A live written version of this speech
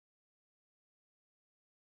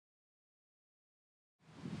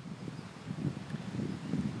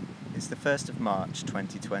It's the 1st of March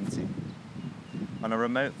 2020. On a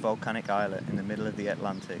remote volcanic islet in the middle of the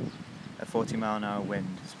Atlantic, a 40-mile-an-hour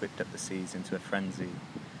wind has whipped up the seas into a frenzy,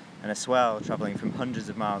 and a swell travelling from hundreds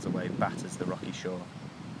of miles away batters the rocky shore.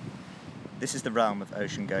 This is the realm of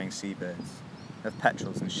ocean-going seabirds, of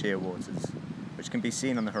petrels and shearwaters, which can be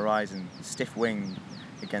seen on the horizon, stiff-winged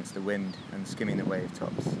against the wind and skimming the wave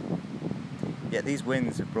tops. Yet these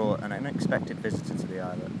winds have brought an unexpected visitor to the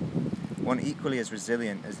islet, one equally as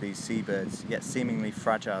resilient as these seabirds, yet seemingly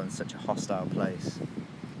fragile in such a hostile place.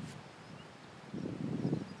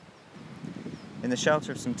 In the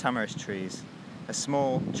shelter of some tamarisk trees, a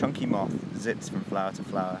small, chunky moth zips from flower to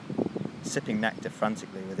flower, sipping nectar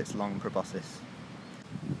frantically with its long proboscis.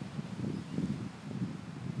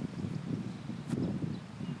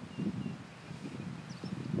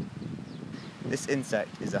 This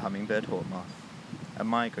insect is a hummingbird hawkmoth, a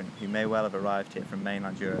migrant who may well have arrived here from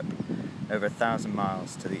mainland Europe over 1,000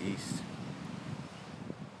 miles to the east.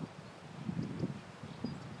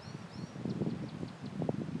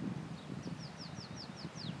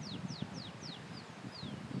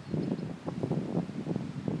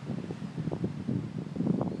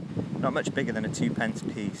 Not much bigger than a 2-pence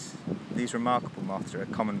piece, these remarkable moths are a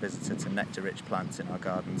common visitor to nectar-rich plants in our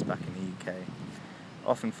gardens back in the UK,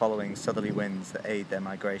 often following southerly winds that aid their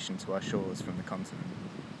migration to our shores from the continent.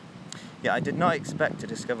 Yet I did not expect to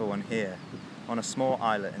discover one here, on a small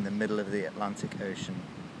islet in the middle of the Atlantic Ocean.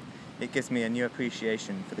 It gives me a new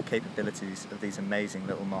appreciation for the capabilities of these amazing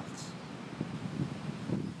little moths.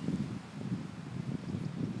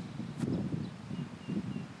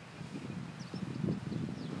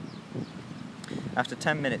 After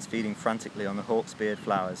 10 minutes feeding frantically on the hawksbeard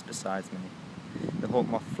flowers beside me, the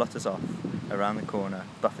hawkmoth flutters off around the corner,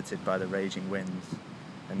 buffeted by the raging winds,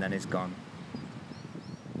 and then is gone.